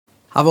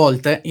A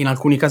volte, in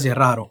alcuni casi è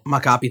raro, ma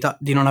capita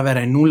di non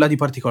avere nulla di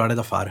particolare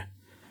da fare.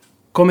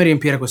 Come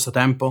riempire questo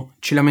tempo?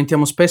 Ci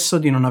lamentiamo spesso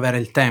di non avere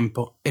il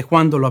tempo e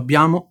quando lo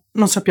abbiamo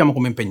non sappiamo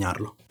come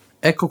impegnarlo.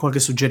 Ecco qualche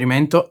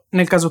suggerimento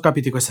nel caso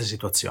capiti questa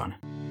situazione.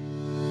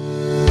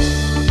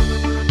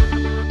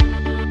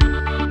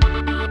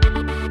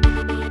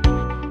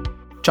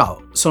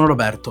 Ciao, sono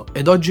Roberto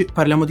ed oggi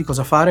parliamo di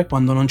cosa fare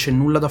quando non c'è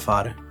nulla da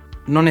fare.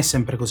 Non è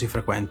sempre così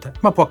frequente,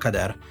 ma può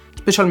accadere,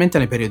 specialmente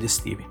nei periodi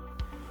estivi.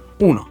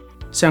 1.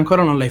 Se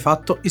ancora non l'hai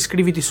fatto,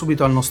 iscriviti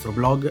subito al nostro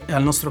blog e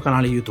al nostro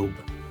canale YouTube.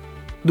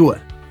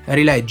 2.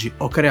 Rileggi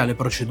o crea le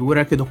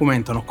procedure che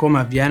documentano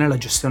come avviene la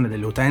gestione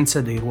delle utenze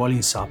e dei ruoli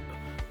in SAP,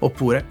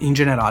 oppure, in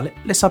generale,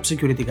 le SAP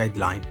Security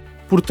Guideline.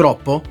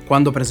 Purtroppo,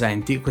 quando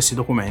presenti, questi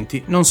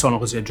documenti non sono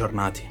così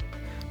aggiornati.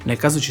 Nel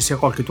caso ci sia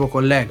qualche tuo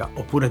collega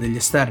oppure degli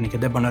esterni che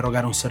debbano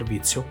erogare un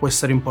servizio, può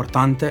essere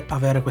importante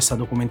avere questa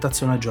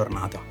documentazione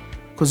aggiornata,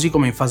 così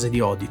come in fase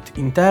di audit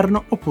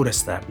interno oppure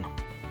esterno.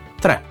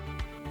 3.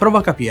 Prova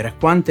a capire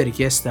quante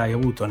richieste hai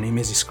avuto nei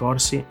mesi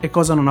scorsi e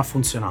cosa non ha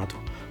funzionato,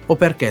 o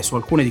perché su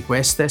alcune di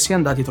queste si è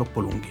andati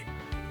troppo lunghi.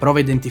 Prova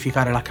a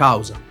identificare la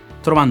causa,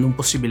 trovando un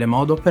possibile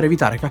modo per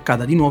evitare che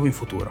accada di nuovo in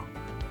futuro.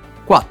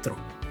 4.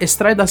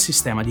 Estrai dal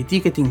sistema di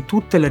ticketing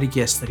tutte le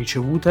richieste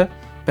ricevute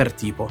per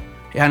tipo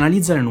e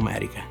analizza le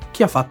numeriche.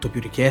 Chi ha fatto più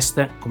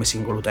richieste, come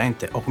singolo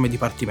utente o come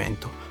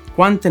dipartimento?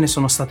 Quante ne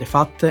sono state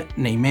fatte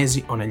nei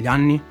mesi o negli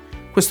anni?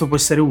 Questo può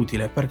essere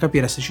utile per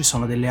capire se ci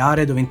sono delle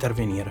aree dove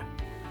intervenire.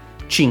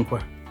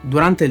 5.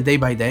 Durante il day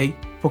by day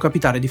può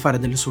capitare di fare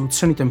delle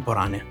soluzioni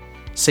temporanee.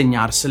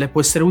 Segnarsele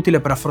può essere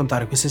utile per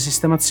affrontare queste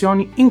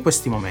sistemazioni in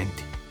questi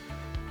momenti.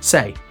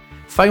 6.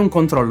 Fai un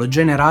controllo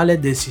generale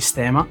del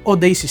sistema o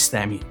dei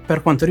sistemi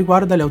per quanto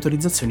riguarda le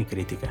autorizzazioni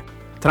critiche.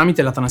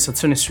 Tramite la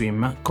transazione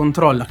SWIM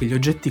controlla che gli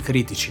oggetti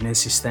critici nel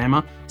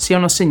sistema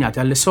siano assegnati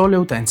alle sole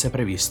utenze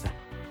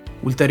previste.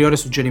 Ulteriore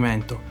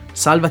suggerimento: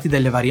 salvati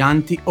delle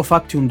varianti o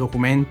fatti un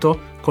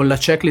documento con la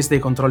checklist dei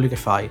controlli che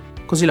fai,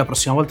 così la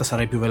prossima volta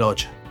sarai più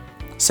veloce.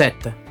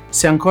 7.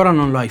 Se ancora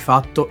non lo hai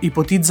fatto,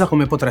 ipotizza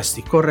come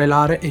potresti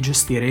correlare e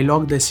gestire i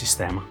log del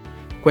sistema.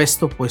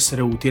 Questo può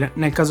essere utile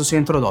nel caso sia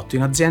introdotto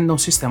in azienda un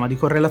sistema di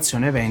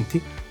correlazione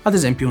eventi, ad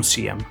esempio un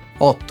SIEM.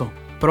 8.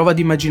 Prova ad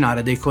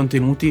immaginare dei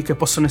contenuti che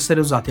possono essere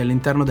usati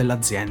all'interno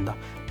dell'azienda,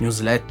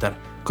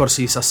 newsletter,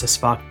 corsi di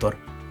SuccessFactors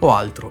o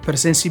altro, per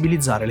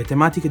sensibilizzare le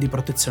tematiche di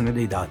protezione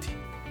dei dati.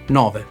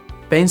 9.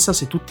 Pensa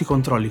se tutti i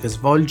controlli che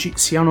svolgi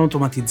siano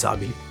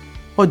automatizzabili.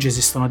 Oggi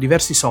esistono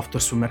diversi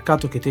software sul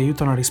mercato che ti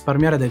aiutano a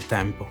risparmiare del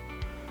tempo.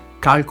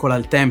 Calcola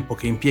il tempo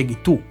che impieghi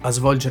tu a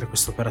svolgere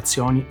queste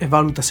operazioni e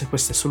valuta se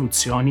queste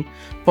soluzioni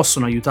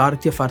possono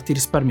aiutarti a farti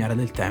risparmiare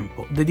del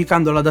tempo,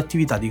 dedicandolo ad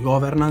attività di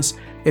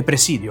governance e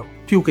presidio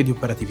più che di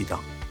operatività.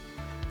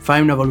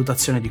 Fai una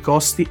valutazione di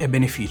costi e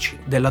benefici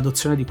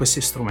dell'adozione di questi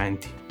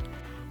strumenti.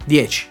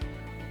 10.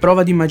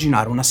 Prova ad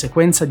immaginare una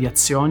sequenza di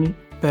azioni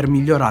per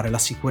migliorare la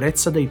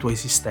sicurezza dei tuoi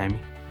sistemi.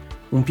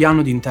 Un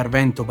piano di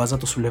intervento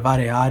basato sulle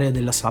varie aree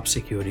della SAP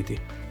Security,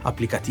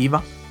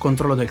 applicativa,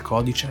 controllo del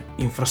codice,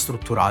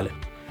 infrastrutturale.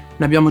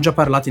 Ne abbiamo già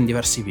parlato in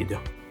diversi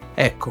video.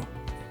 Ecco,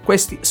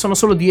 questi sono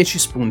solo 10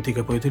 spunti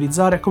che puoi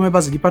utilizzare come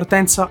base di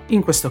partenza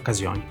in queste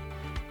occasioni.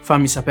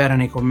 Fammi sapere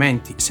nei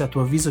commenti se a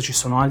tuo avviso ci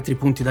sono altri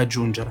punti da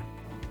aggiungere.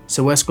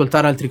 Se vuoi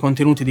ascoltare altri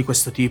contenuti di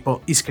questo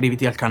tipo,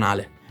 iscriviti al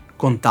canale.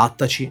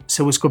 Contattaci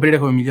se vuoi scoprire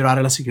come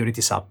migliorare la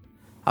security SAP.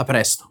 A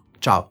presto,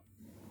 ciao!